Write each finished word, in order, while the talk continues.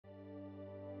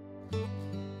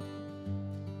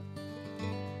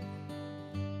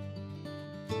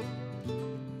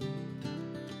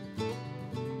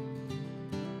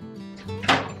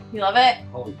You love it?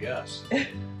 Oh, yes.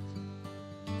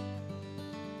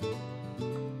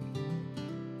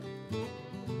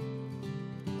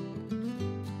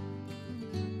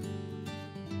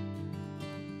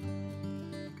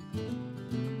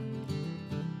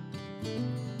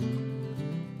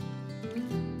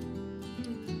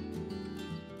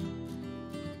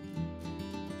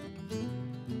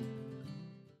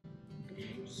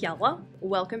 Hello,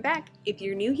 welcome back. If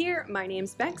you're new here, my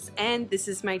name's Bex and this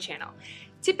is my channel.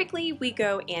 Typically we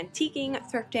go antiquing,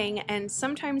 thrifting, and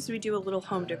sometimes we do a little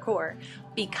home decor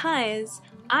because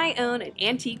I own an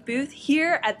antique booth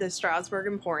here at the Strasburg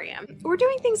Emporium. We're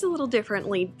doing things a little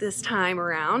differently this time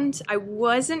around. I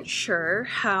wasn't sure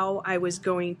how I was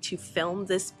going to film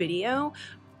this video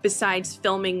besides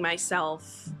filming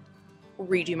myself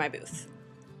redo my booth.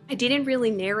 I didn't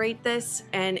really narrate this,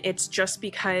 and it's just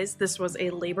because this was a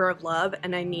labor of love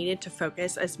and I needed to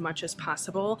focus as much as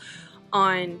possible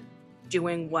on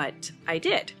doing what I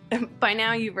did. By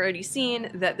now you've already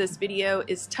seen that this video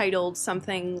is titled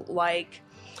something like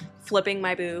flipping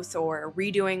my booth or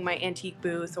redoing my antique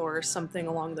booth or something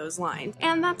along those lines.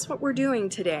 And that's what we're doing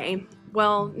today.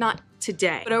 Well, not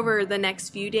today, but over the next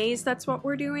few days that's what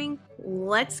we're doing.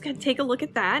 Let's take a look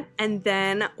at that and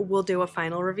then we'll do a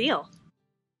final reveal.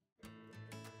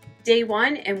 Day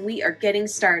one and we are getting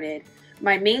started.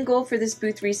 My main goal for this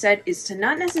booth reset is to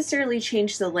not necessarily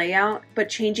change the layout, but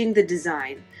changing the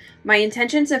design. My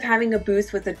intentions of having a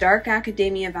booth with a dark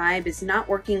academia vibe is not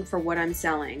working for what I'm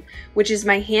selling, which is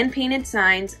my hand-painted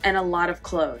signs and a lot of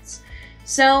clothes.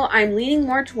 So I'm leaning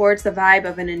more towards the vibe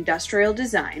of an industrial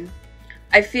design.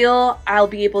 I feel I'll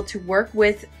be able to work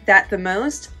with that the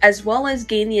most, as well as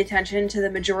gain the attention to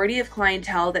the majority of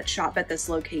clientele that shop at this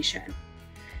location.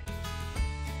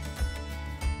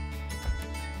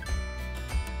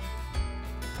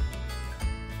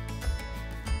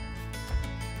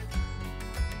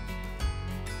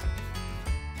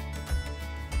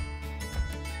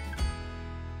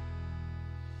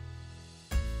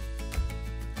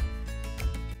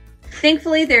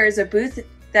 Thankfully, there is a booth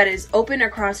that is open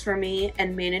across from me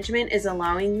and management is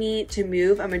allowing me to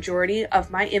move a majority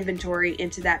of my inventory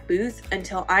into that booth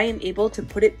until I am able to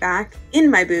put it back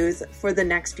in my booth for the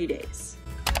next few days.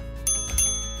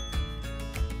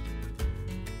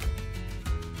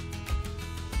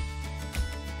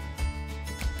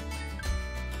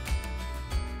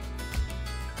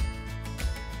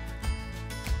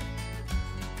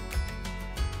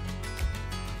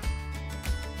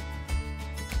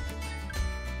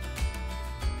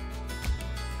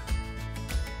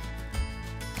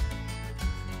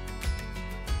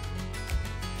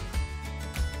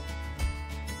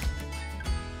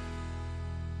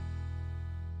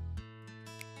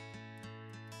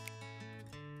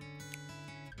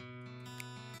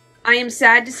 I am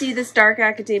sad to see this dark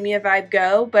academia vibe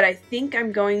go, but I think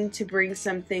I'm going to bring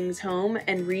some things home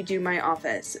and redo my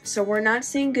office, so we're not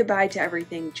saying goodbye to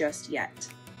everything just yet.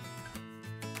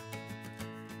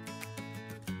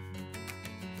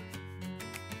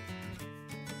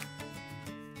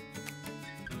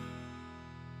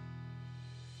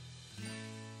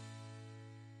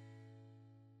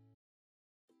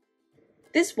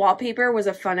 This wallpaper was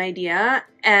a fun idea,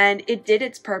 and it did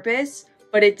its purpose,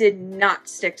 but it did not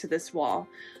stick to this wall.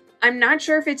 I'm not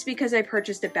sure if it's because I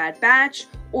purchased a bad batch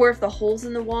or if the holes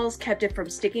in the walls kept it from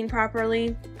sticking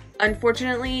properly.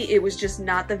 Unfortunately, it was just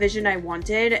not the vision I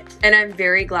wanted, and I'm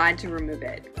very glad to remove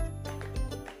it.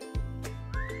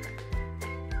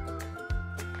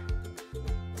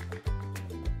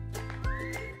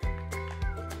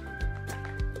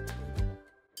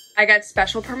 I got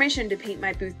special permission to paint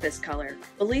my booth this color.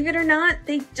 Believe it or not,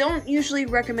 they don't usually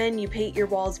recommend you paint your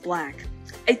walls black.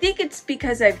 I think it's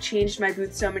because I've changed my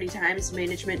booth so many times,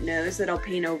 management knows that I'll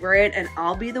paint over it and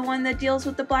I'll be the one that deals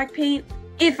with the black paint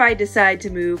if I decide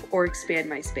to move or expand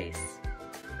my space.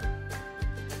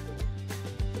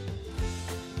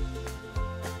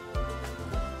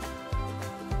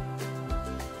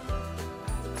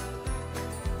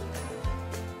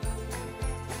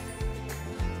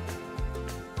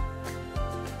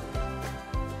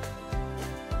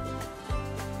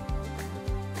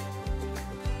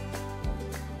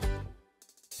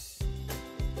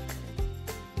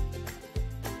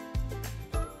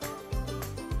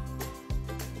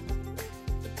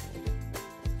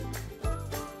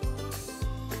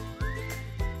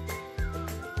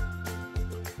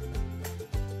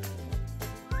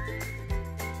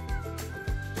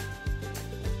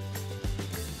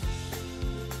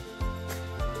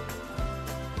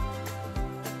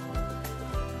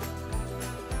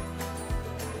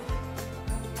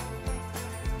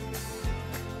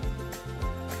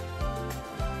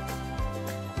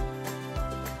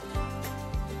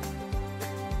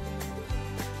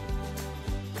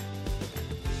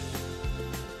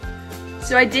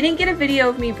 So I didn't get a video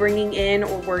of me bringing in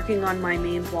or working on my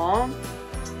main wall.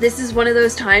 This is one of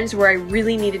those times where I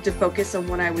really needed to focus on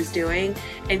what I was doing,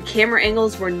 and camera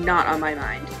angles were not on my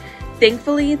mind.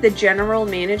 Thankfully, the general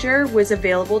manager was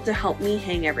available to help me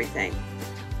hang everything.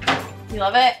 You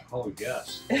love it? Oh,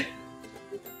 yes. I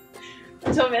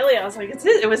told Millie, I was like,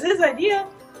 it was his idea.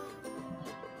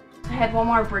 I had one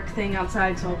more brick thing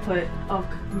outside, so I'll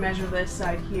measure this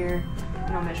side here,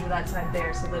 and I'll measure that side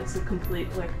there, so that it's a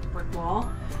complete like brick wall.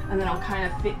 And then I'll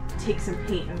kind of take some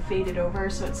paint and fade it over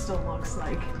so it still looks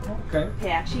like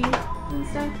patchy and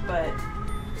stuff, but...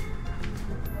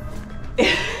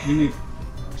 You need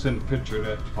to send a picture of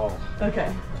that to Paul. Okay.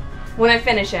 When I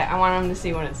finish it, I want him to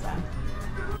see when it's done.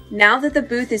 Now that the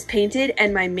booth is painted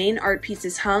and my main art piece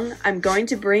is hung, I'm going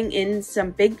to bring in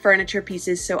some big furniture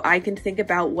pieces so I can think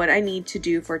about what I need to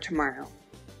do for tomorrow.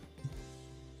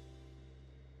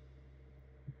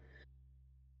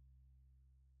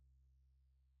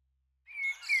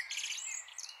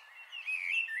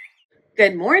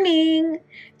 Good morning!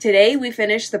 Today we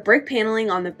finished the brick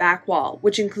paneling on the back wall,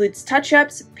 which includes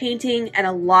touch-ups, painting, and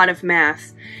a lot of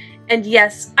math. And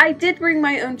yes, I did bring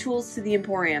my own tools to the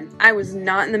Emporium. I was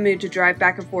not in the mood to drive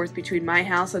back and forth between my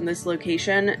house and this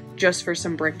location just for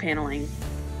some brick paneling.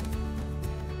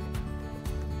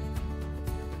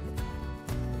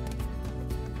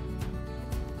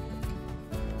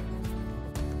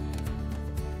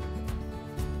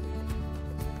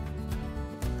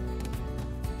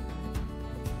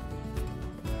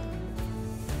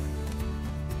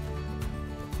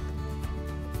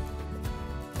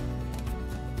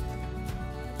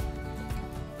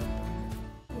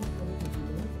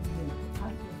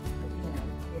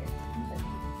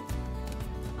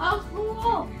 Oh,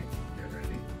 cool!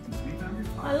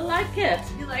 I like it.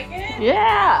 You like it?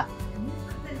 Yeah.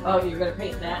 Oh, you're gonna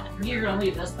paint that. You're gonna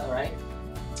leave this though, right?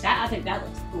 I think that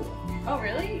looks cool. Oh,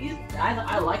 really?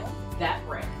 I like that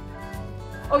brick.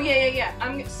 Oh, yeah.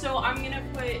 I'm gonna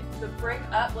put the brick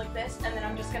up like this, and then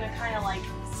I'm just gonna kind of like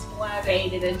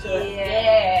Fade it into it.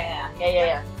 Yeah.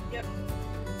 Yeah. Yep.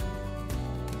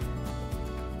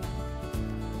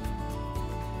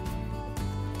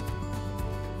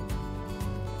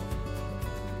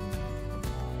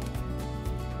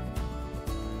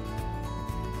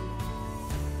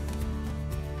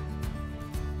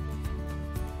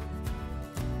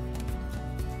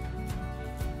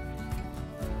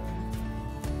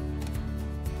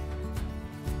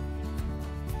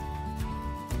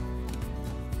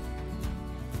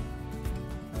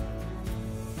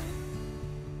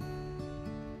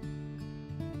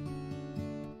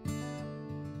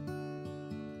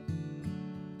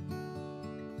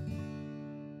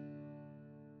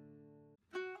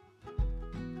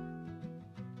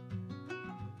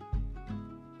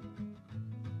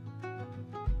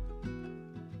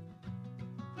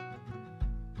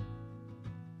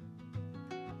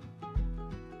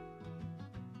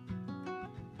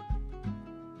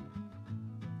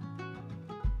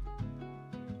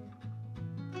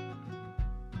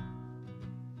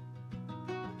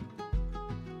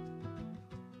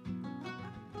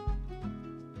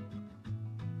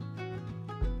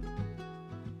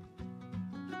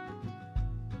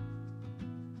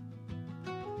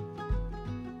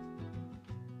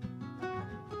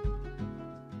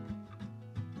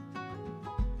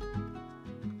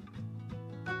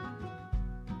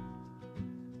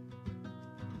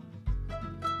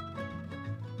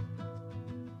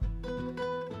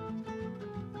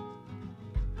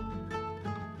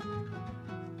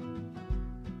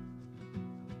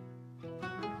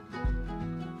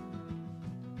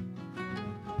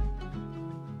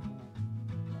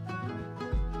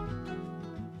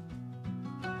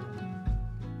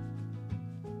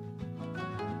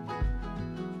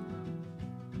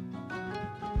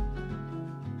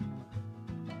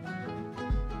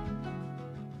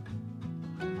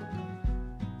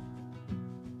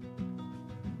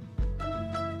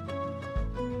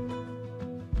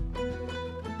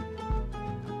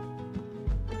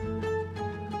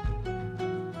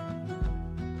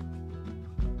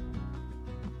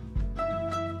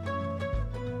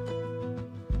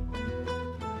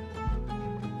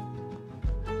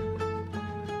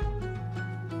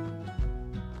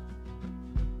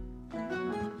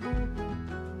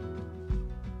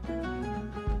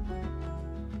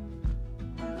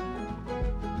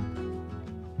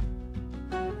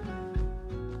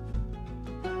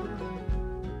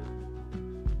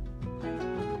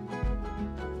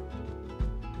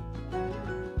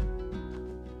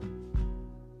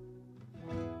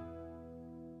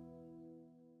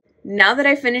 Now that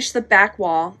I finished the back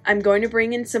wall, I'm going to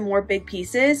bring in some more big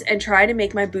pieces and try to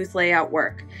make my booth layout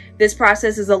work. This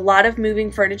process is a lot of moving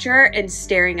furniture and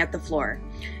staring at the floor.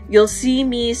 You'll see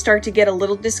me start to get a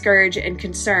little discouraged and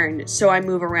concerned, so I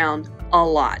move around a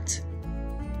lot.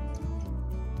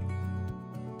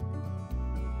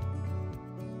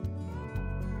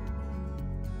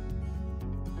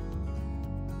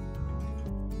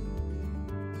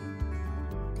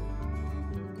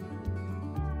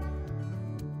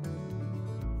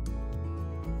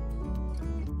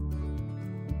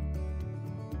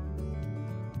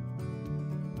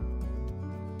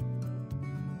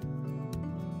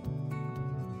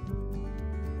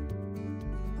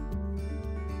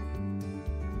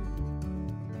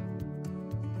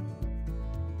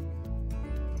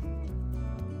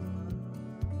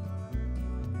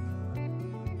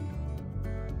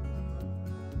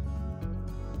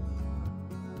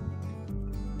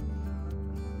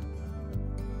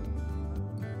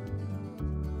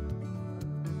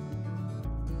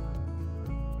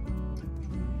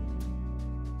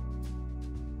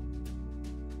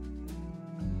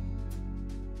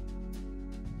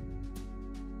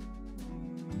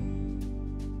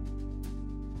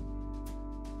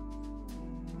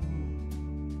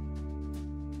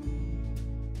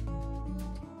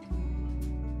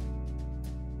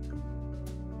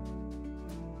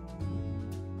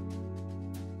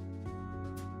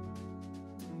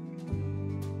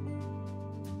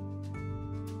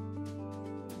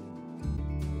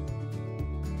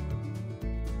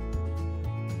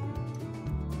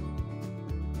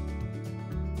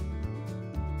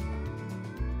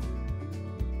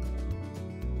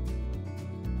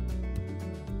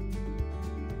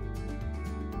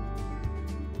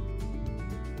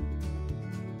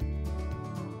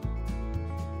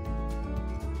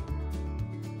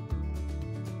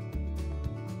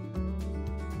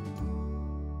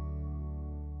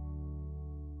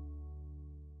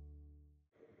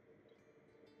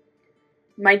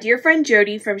 My dear friend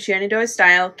Jody from Shendoah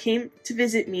Style came to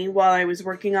visit me while I was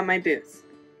working on my booth.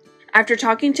 After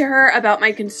talking to her about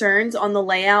my concerns on the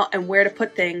layout and where to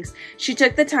put things, she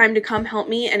took the time to come help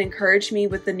me and encourage me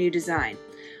with the new design.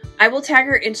 I will tag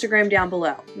her Instagram down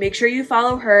below. Make sure you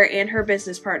follow her and her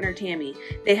business partner Tammy.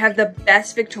 They have the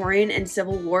best Victorian and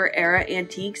Civil War era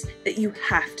antiques that you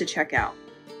have to check out.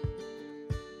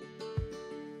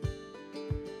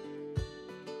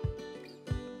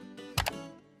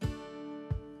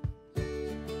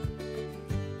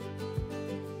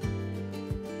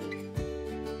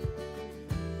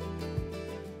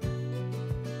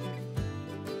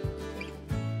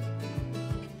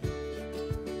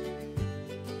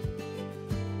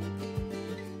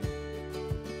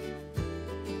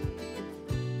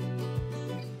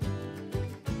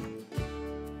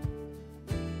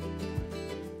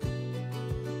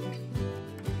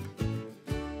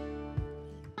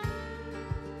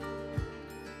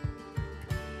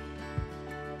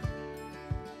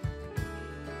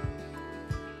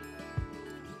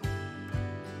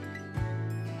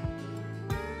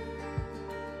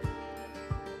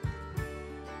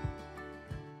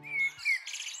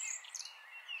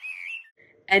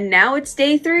 And now it's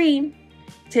day 3.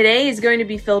 Today is going to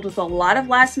be filled with a lot of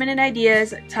last minute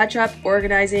ideas, touch-up,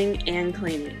 organizing, and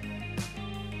cleaning.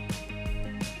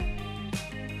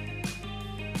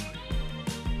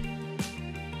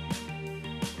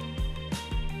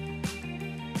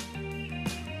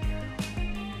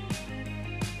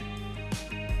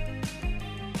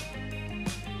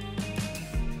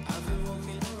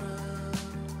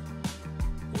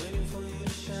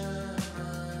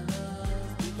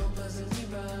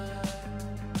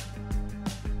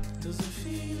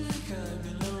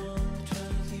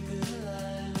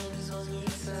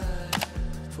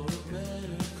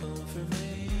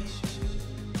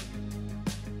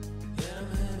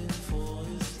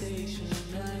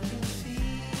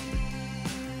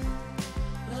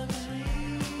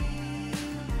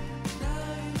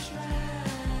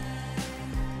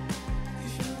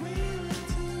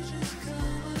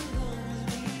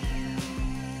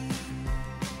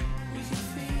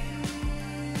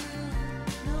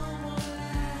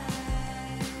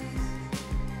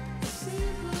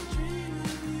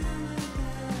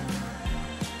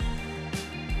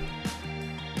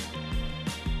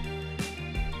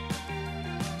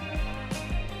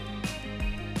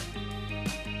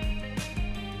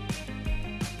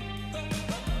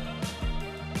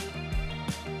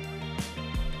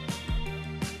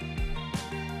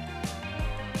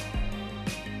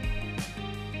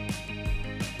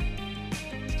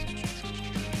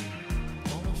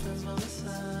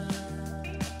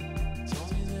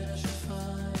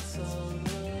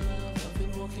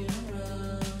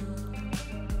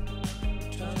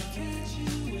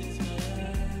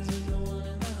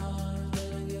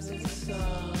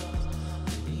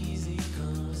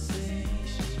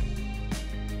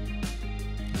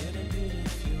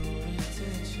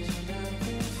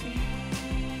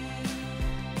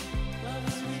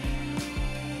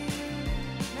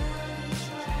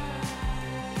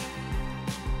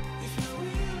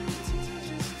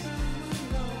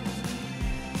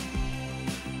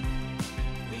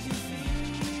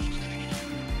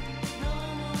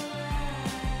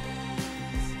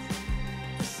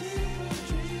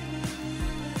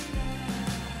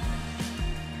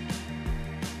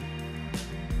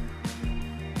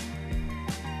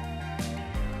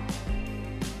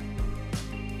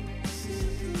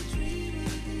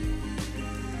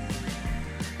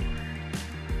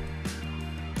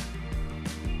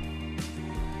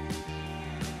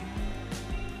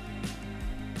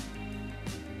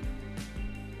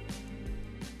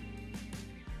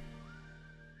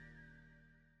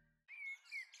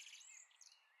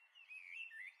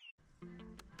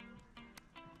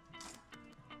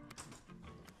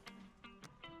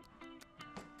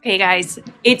 Hey guys,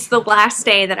 it's the last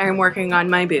day that I'm working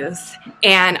on my booth,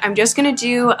 and I'm just gonna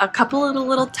do a couple of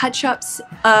little touch-ups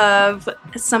of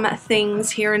some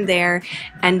things here and there,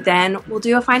 and then we'll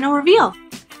do a final reveal.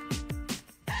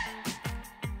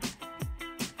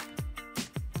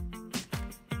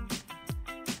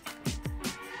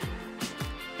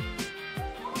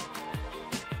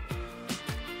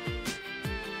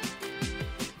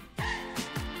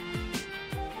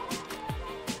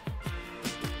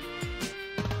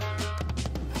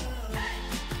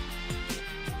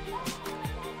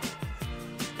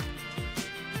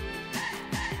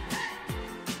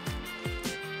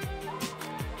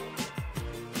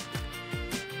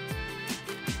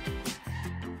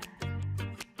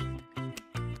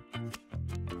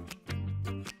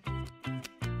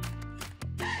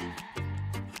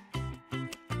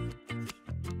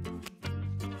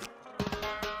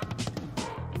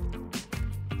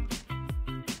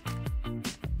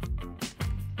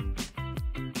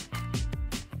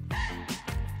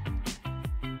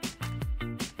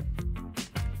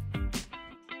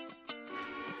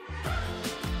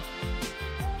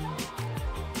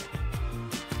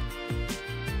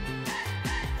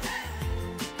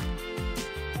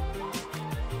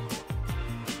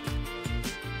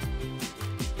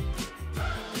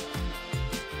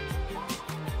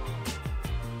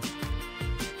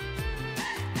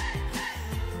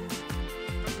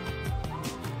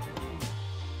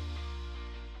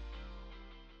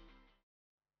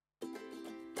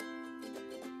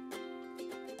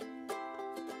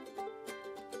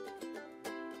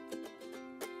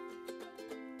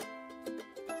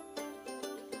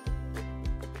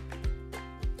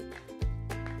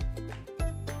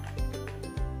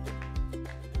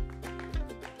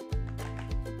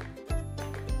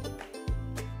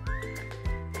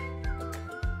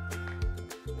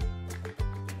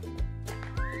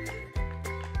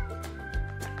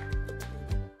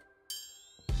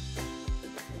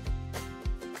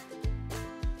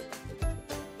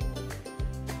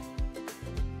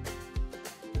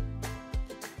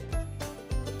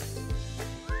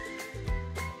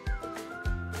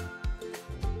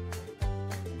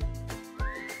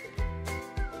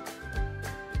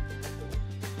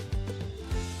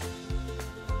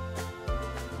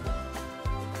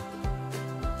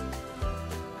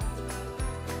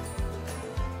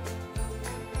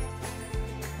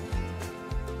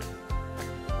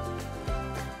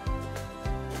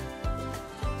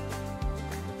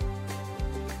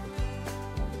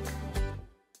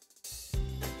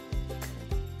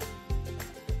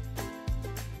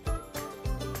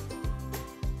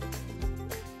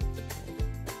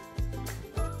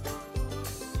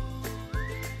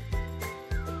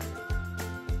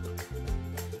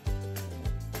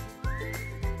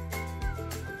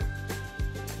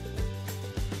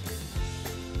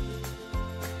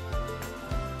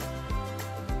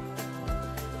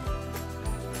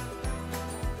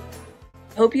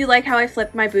 Hope you like how I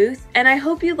flipped my booth, and I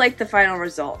hope you like the final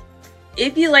result.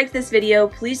 If you like this video,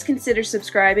 please consider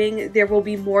subscribing. There will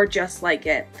be more just like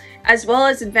it, as well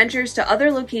as adventures to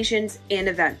other locations and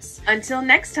events. Until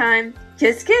next time,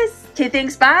 kiss kiss. Okay,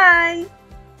 thanks, bye!